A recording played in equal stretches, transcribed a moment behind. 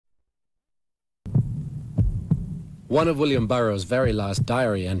One of William Burroughs' very last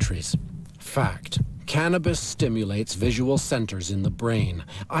diary entries. Fact. Cannabis stimulates visual centers in the brain.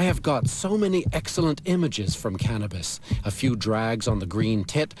 I have got so many excellent images from cannabis. A few drags on the green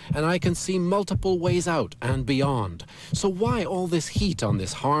tit, and I can see multiple ways out and beyond. So why all this heat on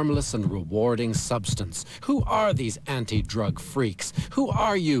this harmless and rewarding substance? Who are these anti-drug freaks? Who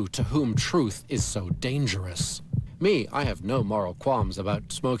are you to whom truth is so dangerous? Me, I have no moral qualms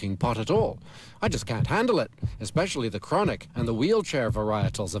about smoking pot at all. I just can't handle it, especially the chronic and the wheelchair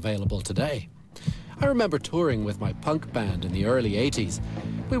varietals available today. I remember touring with my punk band in the early 80s.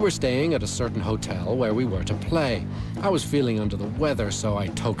 We were staying at a certain hotel where we were to play. I was feeling under the weather, so I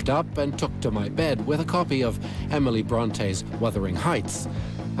toked up and took to my bed with a copy of Emily Bronte's Wuthering Heights.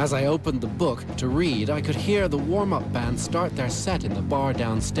 As I opened the book to read, I could hear the warm-up band start their set in the bar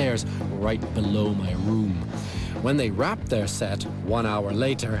downstairs, right below my room. When they wrapped their set, 1 hour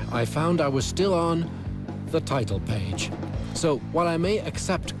later, I found I was still on the title page. So, while I may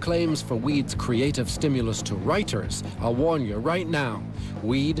accept claims for weed's creative stimulus to writers, I'll warn you right now,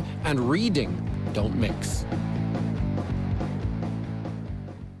 weed and reading don't mix.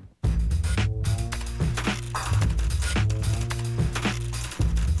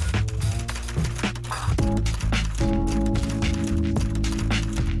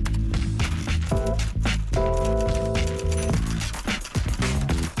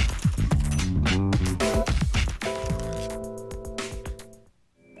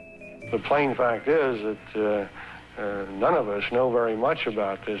 The plain fact is that none of us know very much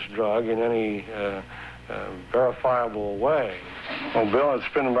about this drug in any verifiable way. Well, Bill,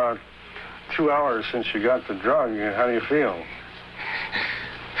 it's been about 2 hours since you got the drug. How do you feel?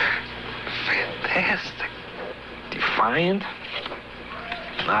 Fantastic. Defiant?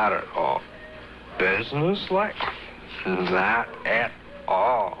 Not at all. Businesslike? Not at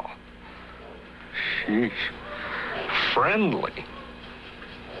all. Sheesh. Friendly?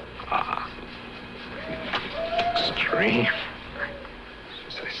 Extreme.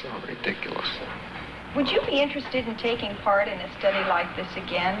 They sound ridiculous. Would you be interested in taking part in a study like this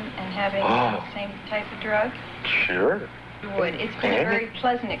again and having the same type of drug? Sure. You would. It's been a very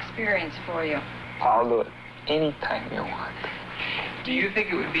pleasant experience for you. I'll do it anytime you want. Do you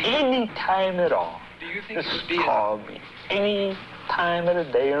think it would be... Any time at all. Do you think Just it would be... call me any time of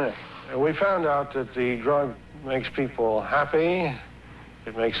the day or night. We found out that the drug makes people happy,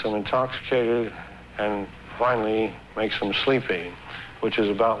 it makes them intoxicated, and finally makes them sleepy, which is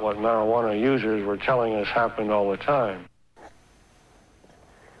about what marijuana users were telling us happened all the time.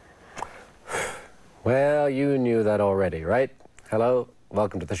 Well, you knew that already, right? Hello,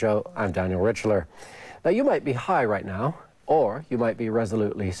 welcome to the show. I'm Daniel Richler. Now, you might be high right now, or you might be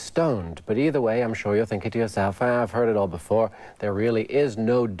resolutely stoned. But either way, I'm sure you're thinking to yourself, I've heard it all before. There really is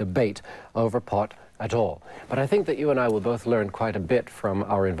no debate over pot at all. But I think that you and I will both learn quite a bit from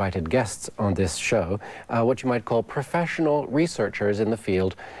our invited guests on this show, what you might call professional researchers in the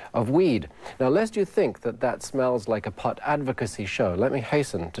field of weed. Now, lest you think that that smells like a pot advocacy show, let me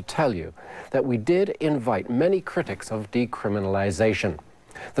hasten to tell you that we did invite many critics of decriminalization.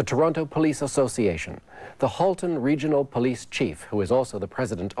 The Toronto Police Association, the Halton Regional Police Chief, who is also the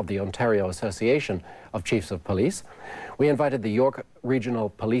president of the Ontario Association of Chiefs of Police. We invited the York Regional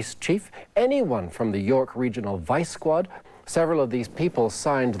Police Chief, anyone from the York Regional Vice Squad. Several of these people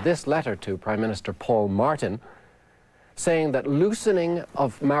signed this letter to Prime Minister Paul Martin, saying that loosening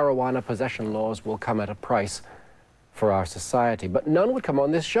of marijuana possession laws will come at a price for our society. But none would come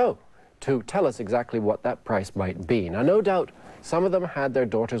on this show to tell us exactly what that price might be. Now, no doubt, some of them had their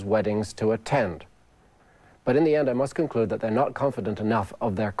daughters' weddings to attend. But in the end, I must conclude that they're not confident enough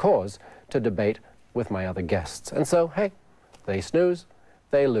of their cause to debate with my other guests. And so, hey, they snooze,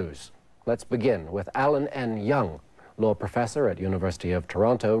 they lose. Let's begin with Alan N. Young, law professor at University of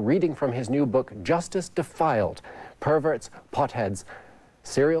Toronto, reading from his new book, Justice Defiled: Perverts, Potheads,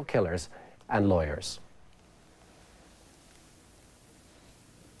 Serial Killers, and Lawyers.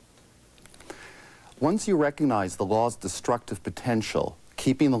 Once you recognize the law's destructive potential,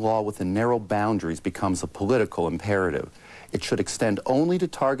 keeping the law within narrow boundaries becomes a political imperative. It should extend only to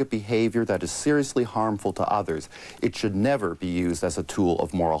target behavior that is seriously harmful to others. It should never be used as a tool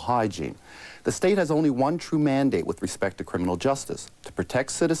of moral hygiene. The state has only one true mandate with respect to criminal justice: to protect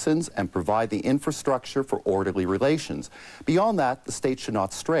citizens and provide the infrastructure for orderly relations. Beyond that, the state should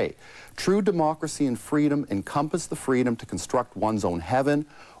not stray. True democracy and freedom encompass the freedom to construct one's own heaven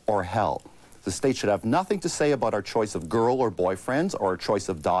or hell. The state should have nothing to say about our choice of girl or boyfriends, or our choice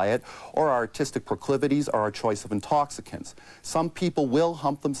of diet, or our artistic proclivities, or our choice of intoxicants. Some people will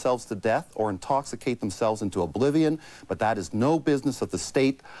hump themselves to death or intoxicate themselves into oblivion, but that is no business of the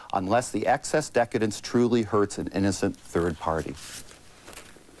state unless the excess decadence truly hurts an innocent third party.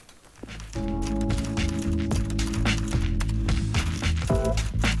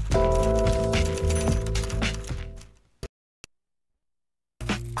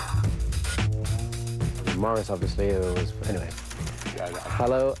 Morris, obviously, it was... Anyway.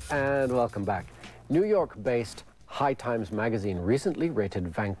 Hello and welcome back. New York-based High Times magazine recently rated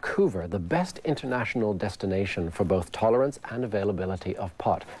Vancouver the best international destination for both tolerance and availability of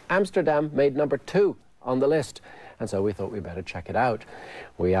pot. Amsterdam made number 2 on the list, and so we thought we'd better check it out.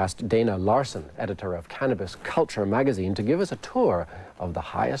 We asked Dana Larson, editor of Cannabis Culture magazine, to give us a tour of the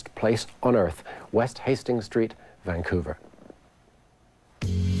highest place on earth, West Hastings Street, Vancouver.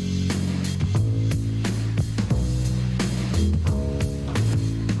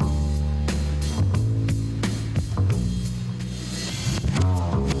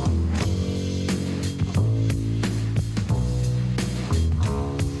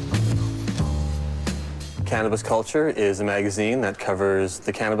 Cannabis Culture is a magazine that covers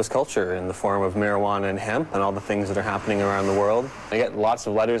the cannabis culture in the form of marijuana and hemp and all the things that are happening around the world. I get lots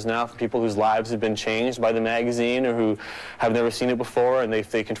of letters now from people whose lives have been changed by the magazine or who have never seen it before, and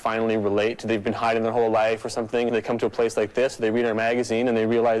they can finally relate to, they've been hiding their whole life or something, and they come to a place like this, they read our magazine and they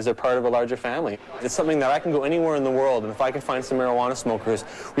realize they're part of a larger family. It's something that I can go anywhere in the world, and if I can find some marijuana smokers,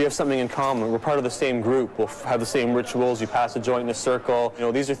 we have something in common. We're part of the same group. We'll have the same rituals. You pass a joint in a circle. You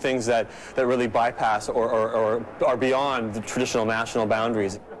know, these are things that really bypass or are beyond the traditional national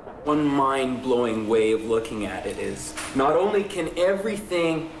boundaries. One mind-blowing way of looking at it is not only can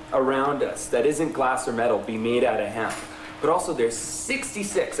everything around us that isn't glass or metal be made out of hemp, but also there's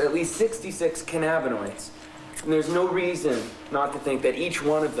 66, at least 66 cannabinoids. And there's no reason not to think that each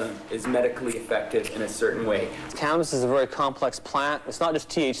one of them is medically effective in a certain way. Cannabis is a very complex plant. It's not just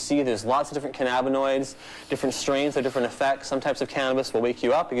THC. There's lots of different cannabinoids, different strains have different effects. Some types of cannabis will wake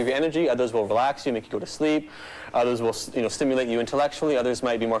you up and give you energy. Others will relax you, make you go to sleep. Others will, stimulate you intellectually. Others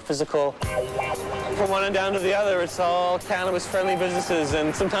might be more physical. From one end down to the other, it's all cannabis-friendly businesses.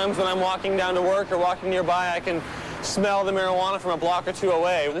 And sometimes when I'm walking down to work or walking nearby, I can smell the marijuana from a block or two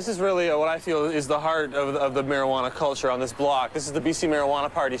away. This is really what I feel is the heart of the marijuana culture on this block. This is the BC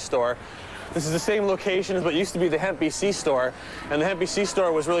Marijuana Party store. This is the same location as what used to be the Hemp BC store, and the Hemp BC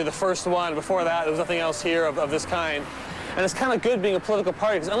store was really the first one. Before that, there was nothing else here of this kind. And it's kind of good being a political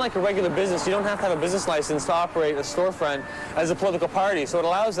party, because unlike a regular business, you don't have to have a business license to operate a storefront as a political party. So it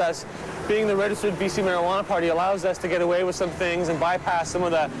allows us, being the registered BC Marijuana Party, allows us to get away with some things and bypass some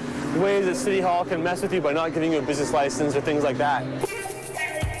of the ways that City Hall can mess with you by not giving you a business license or things like that.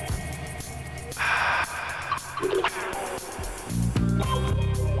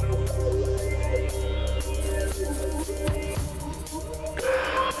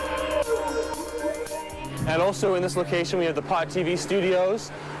 And also in this location we have the Pot TV studios,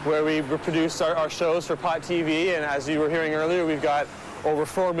 where we produce our shows for Pot TV, and as you were hearing earlier, we've got over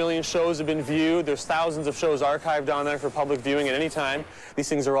 4 million shows have been viewed. There's thousands of shows archived on there for public viewing at any time. These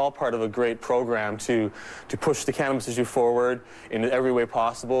things are all part of a great program to push the cannabis issue forward in every way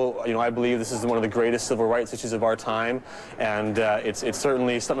possible. I believe this is one of the greatest civil rights issues of our time, and it's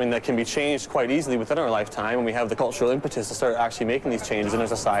certainly something that can be changed quite easily within our lifetime, and we have the cultural impetus to start actually making these changes in our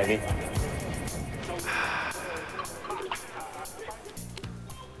society.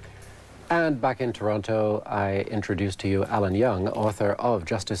 And back in Toronto, I introduced to you Alan Young, author of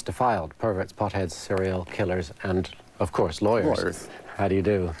Justice Defiled, Perverts, Potheads, Serial Killers, and, of course, Lawyers. How do you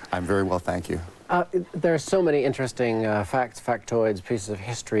do? I'm very well, thank you. There are so many interesting facts, factoids, pieces of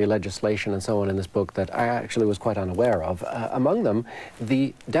history, legislation, and so on in this book that I actually was quite unaware of. Among them,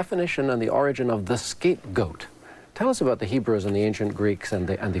 the definition and the origin of the scapegoat. Tell us about the Hebrews and the ancient Greeks and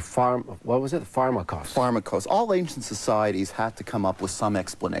the pharmakos. Pharmakos. All ancient societies had to come up with some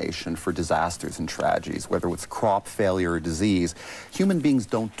explanation for disasters and tragedies, whether it's crop failure or disease. Human beings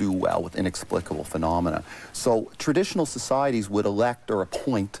don't do well with inexplicable phenomena. So traditional societies would elect or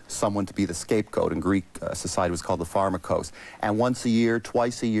appoint someone to be the scapegoat. In Greek society, it was called the pharmakos. And once a year,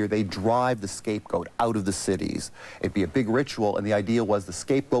 twice a year, they drive the scapegoat out of the cities. It'd be a big ritual, and the idea was the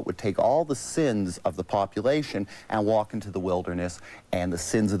scapegoat would take all the sins of the population and walk into the wilderness, and the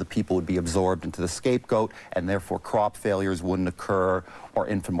sins of the people would be absorbed into the scapegoat, and therefore crop failures wouldn't occur, or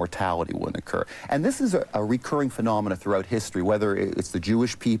infant mortality wouldn't occur. And this is a recurring phenomenon throughout history, whether it's the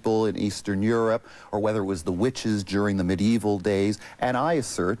Jewish people in Eastern Europe, or whether it was the witches during the medieval days, and I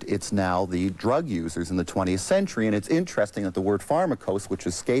assert it's now the drug users in the 20th century. And it's interesting that the word pharmakos, which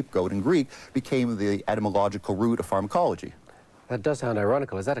is scapegoat in Greek, became the etymological root of pharmacology. That does sound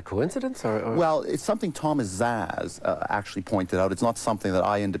ironical. Is that a coincidence? Or? Well, it's something Thomas Zaz actually pointed out. It's not something that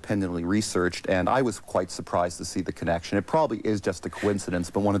I independently researched, and I was quite surprised to see the connection. It probably is just a coincidence,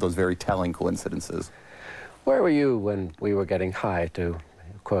 but one of those very telling coincidences. Where were you when we were getting high, to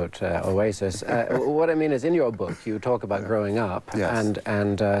quote Oasis? What I mean is, in your book, you talk about growing up, yes,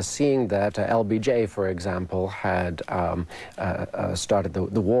 and seeing that LBJ, for example, had started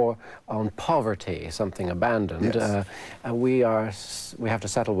the war on poverty, something abandoned. Yes. We have to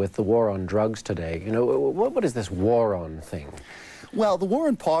settle with the war on drugs today. You know, what is this war on thing? Well, the war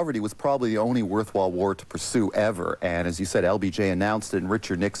on poverty was probably the only worthwhile war to pursue ever, and as you said, LBJ announced it, and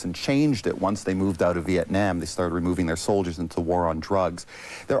Richard Nixon changed it once they moved out of Vietnam. They started removing their soldiers into the war on drugs.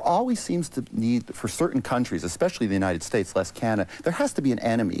 There always seems to need, for certain countries, especially the United States, less Canada, there has to be an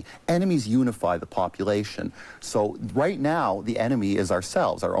enemy. Enemies unify the population. So right now, the enemy is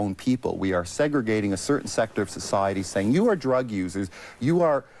ourselves, our own people. We are segregating a certain sector of society, saying, you are drug users, you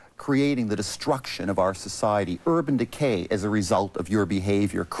are creating the destruction of our society. Urban decay as a result of your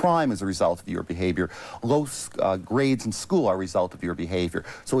behavior. Crime as a result of your behavior. Low grades in school are a result of your behavior.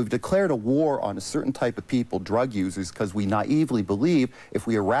 So we've declared a war on a certain type of people, drug users, because we naively believe if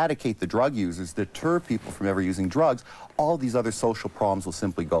we eradicate the drug users, deter people from ever using drugs, all these other social problems will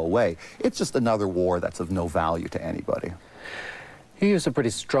simply go away. It's just another war that's of no value to anybody. You use a pretty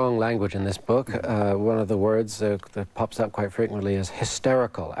strong language in this book. One of the words that pops up quite frequently is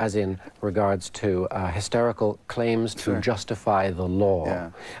hysterical, as in regards to hysterical claims to justify the law.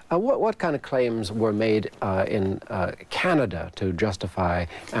 Yeah. What kind of claims were made in Canada to justify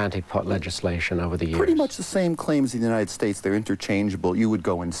anti-pot legislation over the years? Pretty much the same claims in the United States. They're interchangeable. You would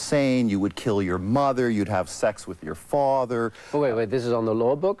go insane, you would kill your mother, you'd have sex with your father. Oh, wait, this is on the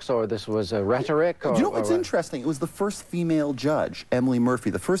law books, or this was a rhetoric? Or, you know what's interesting? It was the first female judge, Emily Murphy,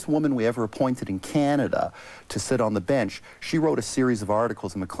 the first woman we ever appointed in Canada to sit on the bench. She wrote a series of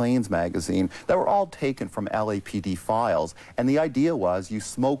articles in Maclean's magazine that were all taken from LAPD files, and the idea was you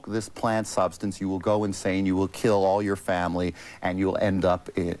smoke this plant substance, you will go insane, you will kill all your family, and you'll end up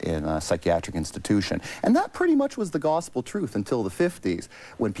in a psychiatric institution. And that pretty much was the gospel truth until the 50s,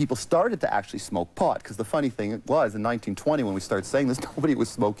 when people started to actually smoke pot, because the funny thing was, in 1920, when we started saying this, nobody was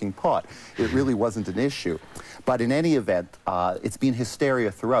smoking pot. It really wasn't an issue. But in any event, it's been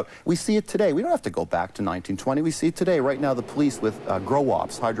hysteria throughout. We see it today. We don't have to go back to 1920. We see it today. Right now, the police with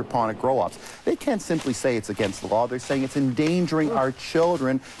grow-ops, hydroponic grow-ops, they can't simply say it's against the law. They're saying it's endangering our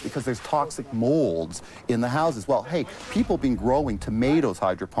children because there's toxic molds in the houses. Well, hey, people have been growing tomatoes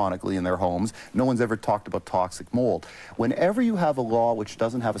hydroponically in their homes. No one's ever talked about toxic mold. Whenever you have a law which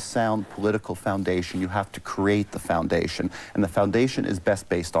doesn't have a sound political foundation, you have to create the foundation. And the foundation is best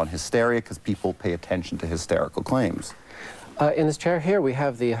based on hysteria because people pay attention to hysterical claims. In this chair here, we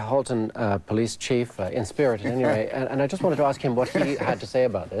have the Halton police chief, in spirit anyway, and I just wanted to ask him what he had to say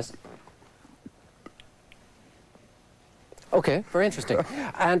about this. Okay, very interesting.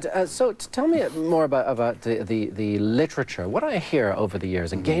 And so tell me more about the literature. What I hear over the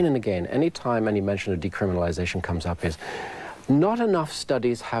years, again and again, any time any mention of decriminalization comes up, is not enough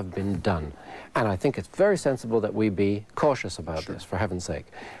studies have been done. And I think it's very sensible that we be cautious about this, for heaven's sake.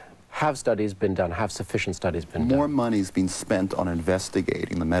 Have studies been done? Have sufficient studies been done? More money's been spent on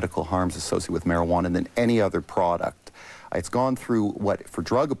investigating the medical harms associated with marijuana than any other product. It's gone through what, for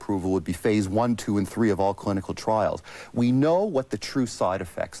drug approval, would be phase 1, 2, and 3 of all clinical trials. We know what the true side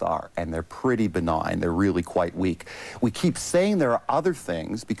effects are, and they're pretty benign. They're really quite weak. We keep saying there are other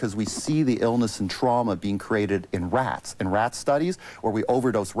things because we see the illness and trauma being created in rats. In rat studies, where we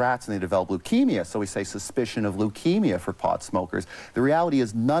overdose rats and they develop leukemia, so we say suspicion of leukemia for pot smokers. The reality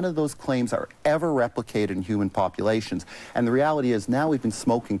is none of those claims are ever replicated in human populations. And the reality is now we've been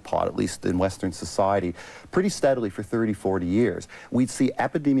smoking pot, at least in Western society, pretty steadily for 30, 40 years. We'd see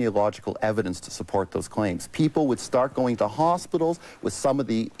epidemiological evidence to support those claims. People would start going to hospitals with some of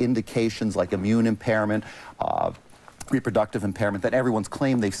the indications like immune impairment, reproductive impairment that everyone's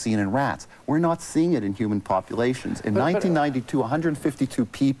claimed they've seen in rats. We're not seeing it in human populations. In 1992, 152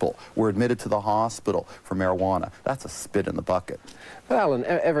 people were admitted to the hospital for marijuana. That's a spit in the bucket. But Alan,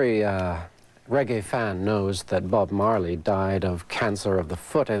 every reggae fan knows that Bob Marley died of cancer of the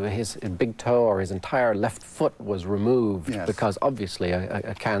foot. His big toe or his entire left foot was removed because obviously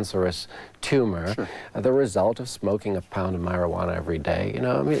a cancerous tumor, Sure. the result of smoking a pound of marijuana every day. You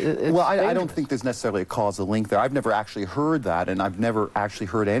know, I mean, it's well, I don't dangerous. think there's necessarily a causal link there. I've never actually heard that, and I've never actually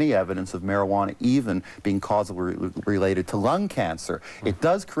heard any evidence of marijuana even being causally related to lung cancer. It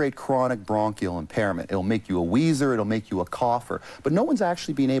does create chronic bronchial impairment. It'll make you a wheezer, it'll make you a cougher, but no one's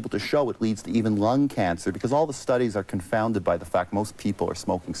actually been able to show it leads to even lung cancer because all the studies are confounded by the fact most people are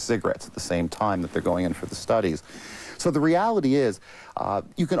smoking cigarettes at the same time that they're going in for the studies. So the reality is,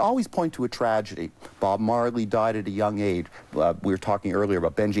 you can always point to a tragedy. Bob Marley died at a young age. We were talking earlier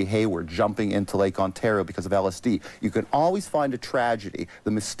about Benji Hayward jumping into Lake Ontario because of LSD. You can always find a tragedy.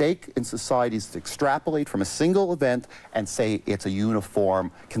 The mistake in society is to extrapolate from a single event and say it's a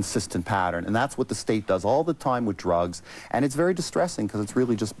uniform, consistent pattern. And that's what the state does all the time with drugs. And it's very distressing because it's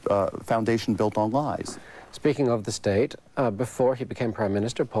really just a foundation built on lies. Speaking of the state, before he became Prime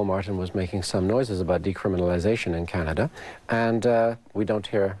Minister, Paul Martin was making some noises about decriminalization in Canada, and we don't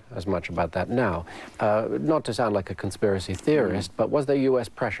hear as much about that now. Not to sound like a conspiracy theorist, but was there U.S.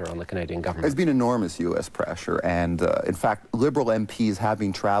 pressure on the Canadian government? There's been enormous U.S. pressure, and in fact, Liberal MPs have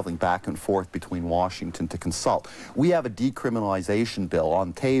been traveling back and forth between Washington to consult. We have a decriminalization bill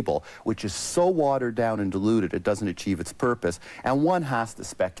on table, which is so watered down and diluted it doesn't achieve its purpose, and one has to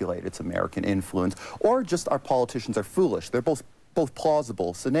speculate it's American influence, or just our politicians are foolish. They're both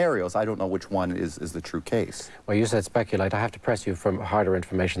plausible scenarios. I don't know which one is the true case. Well, you said speculate. I have to press you for harder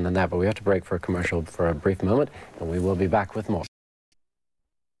information than that, but we have to break for a commercial for a brief moment, and we will be back with more.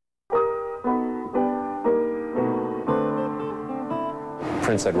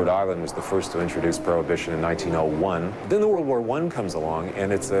 Prince Edward Island was the first to introduce prohibition in 1901. Then the World War I comes along,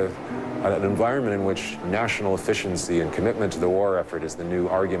 and it's an environment in which national efficiency and commitment to the war effort is the new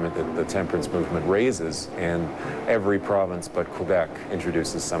argument that the temperance movement raises, and every province but Quebec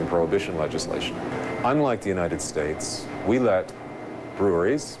introduces some prohibition legislation. Unlike the United States, we let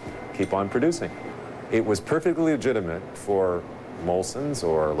breweries keep on producing. It was perfectly legitimate for Molson's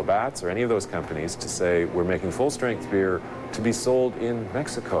or Labatt's or any of those companies to say, we're making full-strength beer to be sold in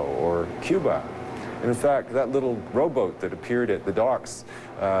Mexico or Cuba. And in fact, that little rowboat that appeared at the docks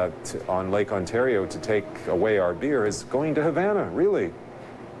on Lake Ontario to take away our beer is going to Havana, really.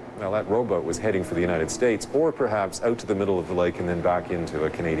 Now, that rowboat was heading for the United States, or perhaps out to the middle of the lake and then back into a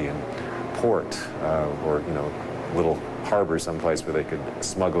Canadian port, or, you know, little harbor someplace where they could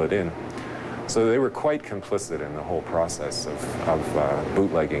smuggle it in. So they were quite complicit in the whole process of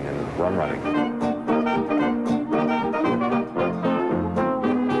bootlegging and rum running.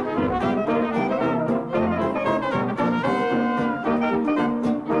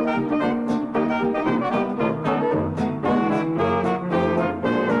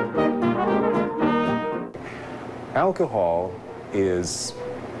 Alcohol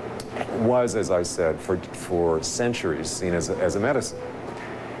was, as I said, for centuries seen as a medicine.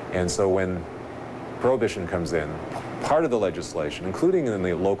 And so when prohibition comes in, part of the legislation, including in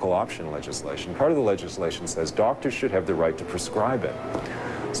the local option legislation, part of the legislation says doctors should have the right to prescribe it.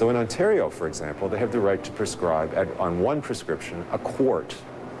 So in Ontario, for example, they have the right to prescribe, on one prescription, a quart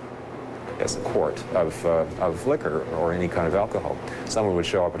of liquor or any kind of alcohol. Someone would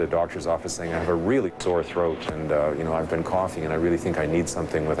show up at a doctor's office saying, I have a really sore throat and you know, I've been coughing and I really think I need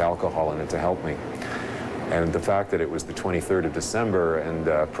something with alcohol in it to help me. And the fact that it was the 23rd of December and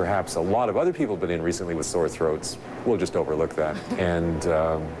perhaps a lot of other people have been in recently with sore throats, we'll just overlook that. And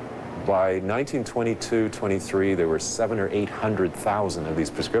by 1922-23, there were 700,000 or 800,000 of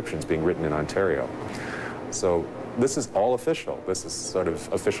these prescriptions being written in Ontario. So this is all official. This is sort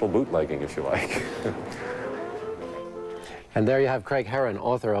of official bootlegging, if you like. And there you have Craig Heron,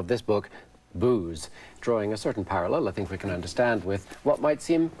 author of this book, Booze, drawing a certain parallel, I think we can understand, with what might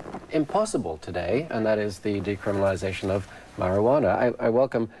seem impossible today, and that is the decriminalization of marijuana. I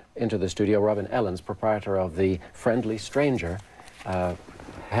welcome into the studio Robin Ellens, proprietor of the Friendly Stranger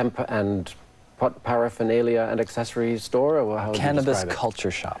hemp and paraphernalia and accessories store, or how would you Cannabis describe it?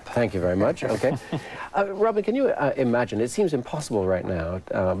 Culture Shop. Thank you very much. Okay. Robin, can you imagine, it seems impossible right now,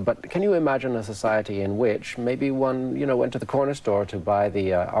 but can you imagine a society in which maybe one, you know, went to the corner store to buy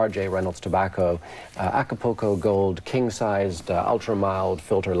the R.J. Reynolds tobacco, Acapulco Gold, king-sized, ultra-mild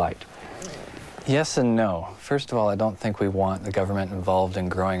filter light? Yes and no. First of all, I don't think we want the government involved in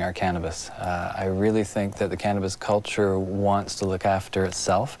growing our cannabis. I really think that the cannabis culture wants to look after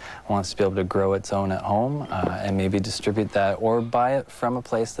itself, wants to be able to grow its own at home and maybe distribute that or buy it from a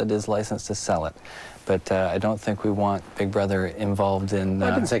place that is licensed to sell it. But I don't think we want Big Brother involved in...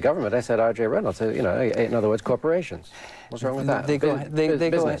 Well, I didn't say government, I said R.J. Reynolds, you know, in other words, corporations. What's wrong with that? They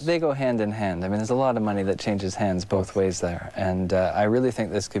go hand in hand. I mean, there's a lot of money that changes hands both ways there. And I really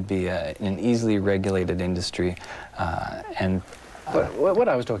think this could be an easily regulated industry. And What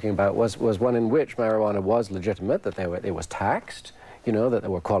I was talking about was one in which marijuana was legitimate, that it was taxed, you know, that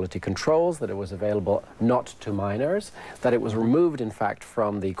there were quality controls, that it was available not to minors, that it was removed, in fact,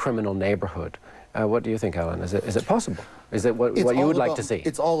 from the criminal neighborhood. What do you think, Alan? Is it possible? Is it what you would like to see?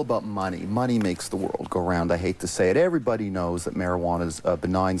 It's all about money. Money makes the world go round. I hate to say it. Everybody knows that marijuana is a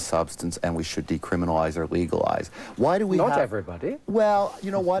benign substance and we should decriminalize or legalize. Why do we Not everybody. Well, you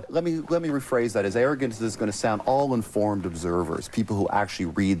know what? Let me rephrase that. As arrogant as this is going to sound, all informed observers, people who actually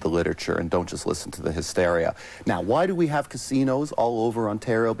read the literature and don't just listen to the hysteria. Now, why do we have casinos all over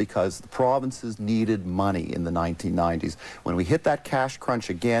Ontario? Because the provinces needed money in the 1990s. When we hit that cash crunch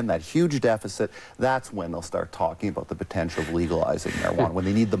again, that huge deficit, that's when they'll start talking about the potential of legalizing marijuana, when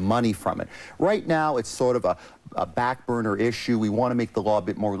they need the money from it. Right now, it's sort of a back burner issue. We want to make the law a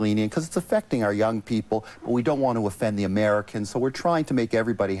bit more lenient because it's affecting our young people, but we don't want to offend the Americans, so we're trying to make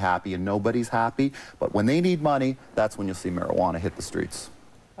everybody happy, and nobody's happy. But when they need money, that's when you'll see marijuana hit the streets.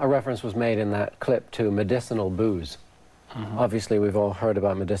 A reference was made in that clip to medicinal booze. Obviously, we've all heard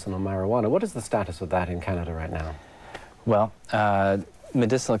about medicinal marijuana. What is the status of that in Canada right now? Well,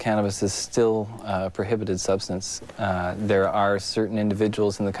 medicinal cannabis is still a prohibited substance. There are certain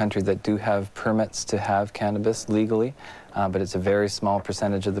individuals in the country that do have permits to have cannabis legally, but it's a very small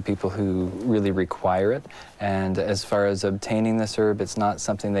percentage of the people who really require it. And as far as obtaining this herb, it's not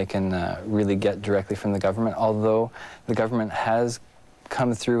something they can really get directly from the government, although the government has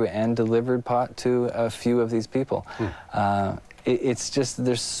come through and delivered pot to a few of these people. It's just,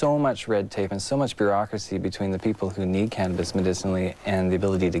 there's so much red tape and so much bureaucracy between the people who need cannabis medicinally and the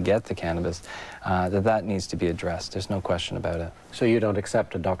ability to get the cannabis that needs to be addressed. There's no question about it. So you don't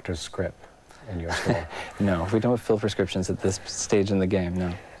accept a doctor's script in your store? No, we don't fill prescriptions at this stage in the game,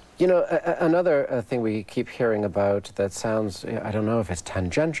 no. You know, another thing we keep hearing about that sounds, I don't know if it's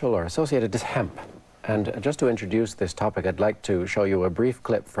tangential or associated, is hemp. And just to introduce this topic, I'd like to show you a brief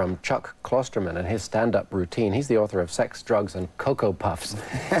clip from Chuck Klosterman and his stand-up routine. He's the author of Sex, Drugs, and Cocoa Puffs.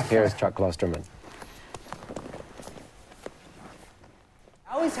 Here's Chuck Klosterman.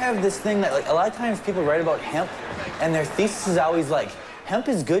 I always have this thing that, like, a lot of times people write about hemp, and their thesis is always like, hemp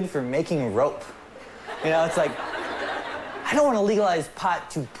is good for making rope. You know, it's like, I don't want to legalize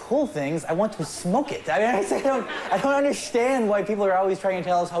pot to pull things. I want to smoke it. I mean, I don't understand why people are always trying to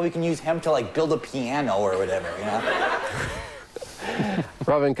tell us how we can use hemp to, like, build a piano or whatever, you know?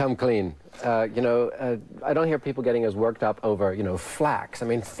 Robin, come clean. You know, I don't hear people getting as worked up over, you know, flax. I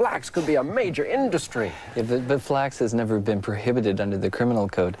mean, flax could be a major industry. Yeah, but flax has never been prohibited under the criminal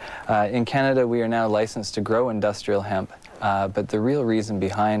code. In Canada, we are now licensed to grow industrial hemp. But the real reason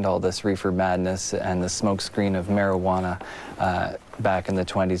behind all this reefer madness and the smokescreen of marijuana back in the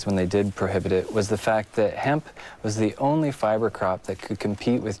 20s when they did prohibit it was the fact that hemp was the only fiber crop that could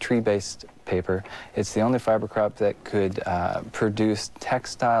compete with tree-based paper. It's the only fiber crop that could produce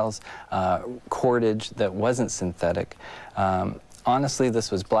textiles, cordage that wasn't synthetic. Honestly,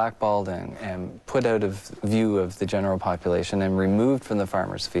 this was blackballed and put out of view of the general population and removed from the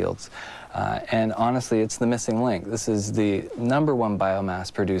farmers' fields. And honestly, it's the missing link. This is the #1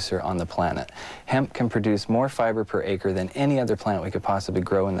 biomass producer on the planet. Hemp can produce more fiber per acre than any other plant we could possibly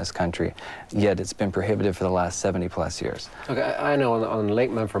grow in this country, yet it's been prohibited for the last 70+ years. Okay, I know on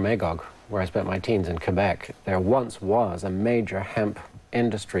Lake Memphremagog, where I spent my teens in Quebec, there once was a major hemp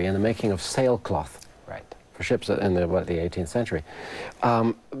industry in the making of sailcloth. Right. For ships in the 18th century.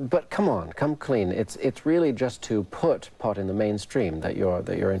 But come on, come clean. It's really just to put pot in the mainstream that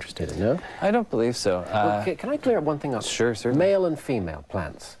you're interested in, no? I don't believe so. Well, can I clear one thing up? Sure, certainly. Male and female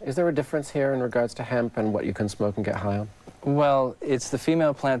plants. Is there a difference here in regards to hemp and what you can smoke and get high on? Well, it's the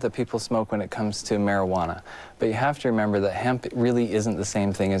female plant that people smoke when it comes to marijuana. But you have to remember that hemp really isn't the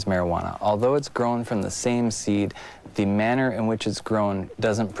same thing as marijuana. Although it's grown from the same seed, the manner in which it's grown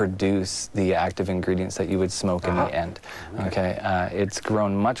doesn't produce the active ingredients that you would smoke in the end. Okay, it's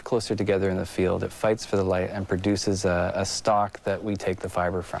grown much closer together in the field. It fights for the light and produces a stalk that we take the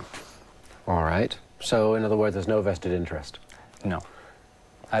fiber from. All right. So, in other words, there's no vested interest? No.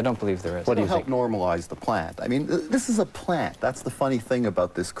 I don't believe there is. What do you think? Help normalize the plant. I mean, this is a plant. That's the funny thing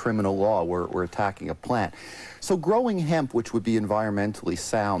about this criminal law. We're attacking a plant. So growing hemp, which would be environmentally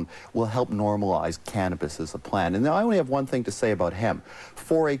sound, will help normalize cannabis as a plant. And I only have one thing to say about hemp.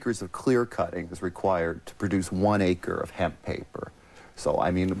 4 acres of clear cutting is required to produce 1 acre of hemp paper. So,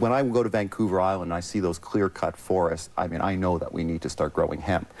 I mean, when I go to Vancouver Island and I see those clear-cut forests, I mean, I know that we need to start growing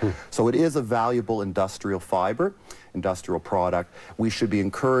hemp. So it is a valuable industrial fiber, industrial product. We should be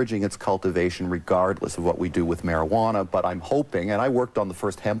encouraging its cultivation regardless of what we do with marijuana, but I'm hoping, and I worked on the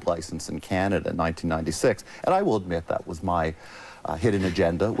first hemp license in Canada in 1996, and I will admit that was my hidden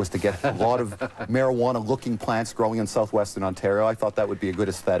agenda was to get a lot of marijuana-looking plants growing in southwestern Ontario. I thought that would be a good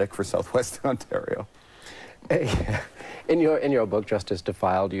aesthetic for southwestern Ontario. In your book, Justice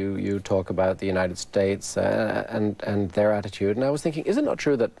Defiled, you talk about the United States and their attitude, and I was thinking, is it not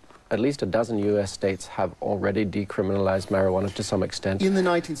true that at least a dozen U.S. states have already decriminalized marijuana to some extent? In the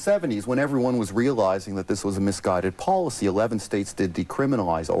 1970s, when everyone was realizing that this was a misguided policy, 11 states did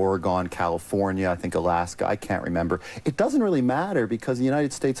decriminalize: Oregon, California, I think Alaska, I can't remember. It doesn't really matter because the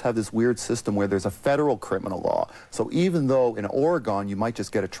United States have this weird system where there's a federal criminal law. So even though in Oregon you might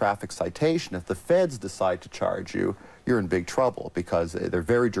just get a traffic citation, if the feds decide to charge you, you're in big trouble because they're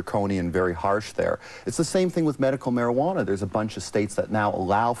very draconian, very harsh there. It's the same thing with medical marijuana. There's a bunch of states that now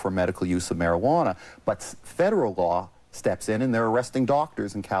allow for medical use of marijuana, but federal law steps in and they're arresting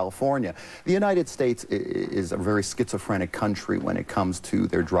doctors in California. The United States is a very schizophrenic country when it comes to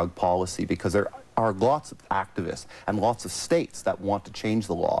their drug policy because there are lots of activists and lots of states that want to change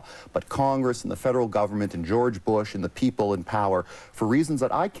the law, but Congress and the federal government and George Bush and the people in power, for reasons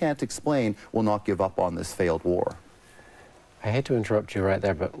that I can't explain, will not give up on this failed war. I hate to interrupt you right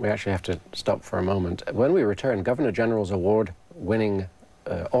there, but we actually have to stop for a moment. When we return, Governor General's award-winning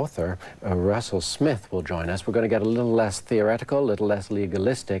author Russell Smith will join us. We're going to get a little less theoretical, a little less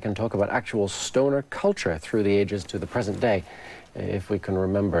legalistic, and talk about actual stoner culture through the ages to the present day, if we can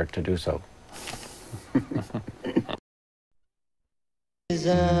remember to do so. Is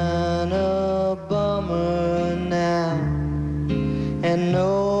a bummer now, and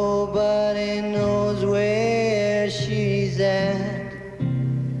nobody knows where she's at.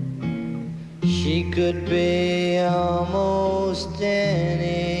 She could be almost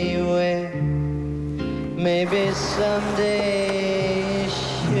anywhere. Maybe someday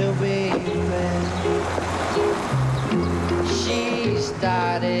she'll be back. She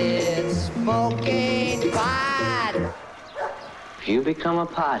started smoking pot. If you become a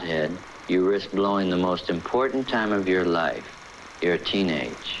pothead, you risk blowing the most important time of your life, your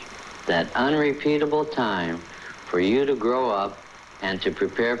teenage. That unrepeatable time for you to grow up and to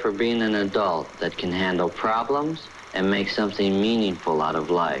prepare for being an adult that can handle problems and make something meaningful out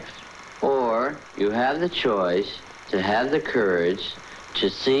of life. Or you have the choice to have the courage to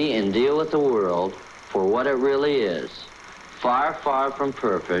see and deal with the world for what it really is. Far, far from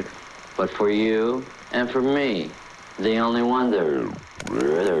perfect, but for you and for me, the only one there.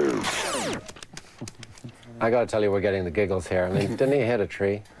 I got to tell you, we're getting the giggles here. I mean, didn't he hit a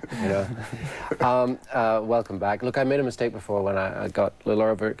tree? You know. Welcome back. Look, I made a mistake before when I got a little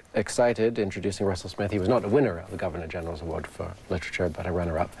overexcited introducing Russell Smith. He was not a winner of the Governor General's Award for Literature, but a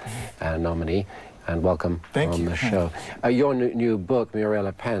runner-up and nominee. And welcome on the show. Your new book,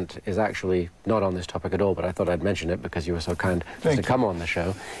 Muriel Pent, is actually not on this topic at all, but I thought I'd mention it because you were so kind to come on the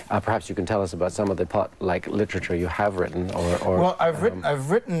show. Perhaps you can tell us about some of the pot-like literature you have written, or well, I've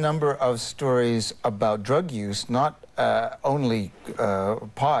written a number of stories about drug use, not only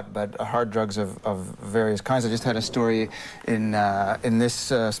pot, but hard drugs of various kinds. I just had a story in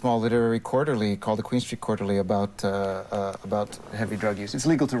this small literary quarterly called the Queen Street Quarterly about heavy drug use. It's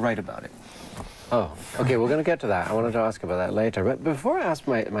legal to write about it. Oh, okay, we're going to get to that. I wanted to ask about that later. But before I ask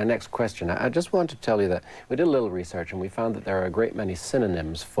my next question, I just want to tell you that we did a little research and we found that there are a great many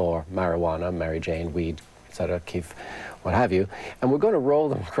synonyms for marijuana, Mary Jane, weed, etc., keef, what have you. And we're going to roll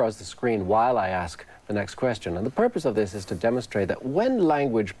them across the screen while I ask the next question. And the purpose of this is to demonstrate that when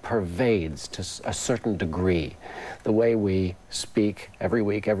language pervades to a certain degree, the way we speak every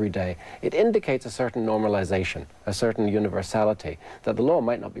week, every day, it indicates a certain normalization, a certain universality that the law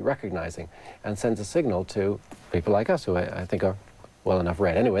might not be recognizing, and sends a signal to people like us who I think are well enough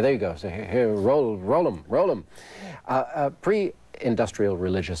read. Anyway, there you go. So here, roll them. Pre-industrial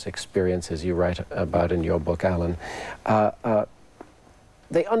religious experiences you write about in your book, Alan,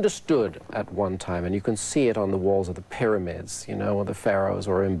 they understood at one time, and you can see it on the walls of the pyramids, you know, where the pharaohs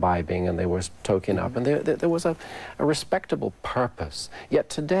were imbibing and they were toking up, and there was a respectable purpose. Yet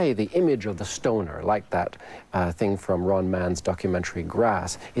today, the image of the stoner, like that thing from Ron Mann's documentary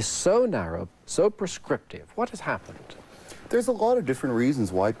Grass, is so narrow, so prescriptive. What has happened? There's a lot of different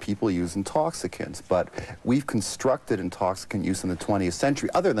reasons why people use intoxicants, but we've constructed intoxicant use in the 20th century,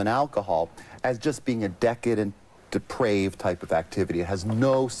 other than alcohol, as just being a decadent, depraved type of activity. It has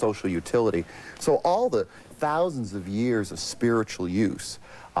no social utility. So all the thousands of years of spiritual use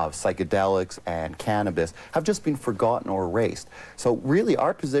of psychedelics and cannabis have just been forgotten or erased. So really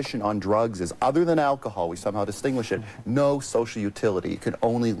our position on drugs is, other than alcohol, we somehow distinguish it, no social utility. It can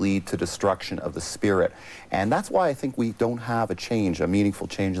only lead to destruction of the spirit. And that's why I think we don't have a change, a meaningful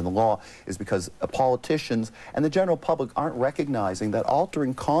change in the law, is because politicians and the general public aren't recognizing that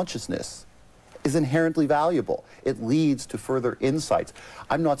altering consciousness is inherently valuable. It leads to further insights.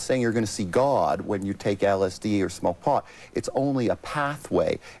 I'm not saying you're going to see God when you take LSD or smoke pot. It's only a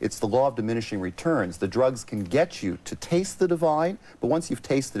pathway. It's the law of diminishing returns. The drugs can get you to taste the divine, but once you've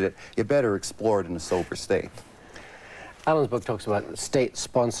tasted it, you better explore it in a sober state. Alan's book talks about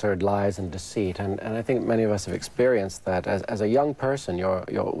state-sponsored lies and deceit, and I think many of us have experienced that. As a young person,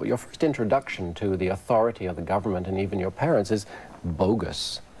 your first introduction to the authority of the government and even your parents is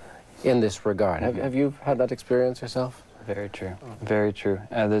bogus in this regard. Have you had that experience yourself? Very true. Very true.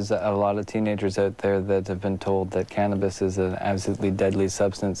 There's a lot of teenagers out there that have been told that cannabis is an absolutely deadly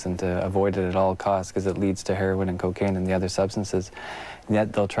substance and to avoid it at all costs because it leads to heroin and cocaine and the other substances. And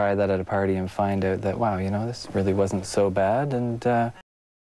yet they'll try that at a party and find out that, wow, you know, this really wasn't so bad, and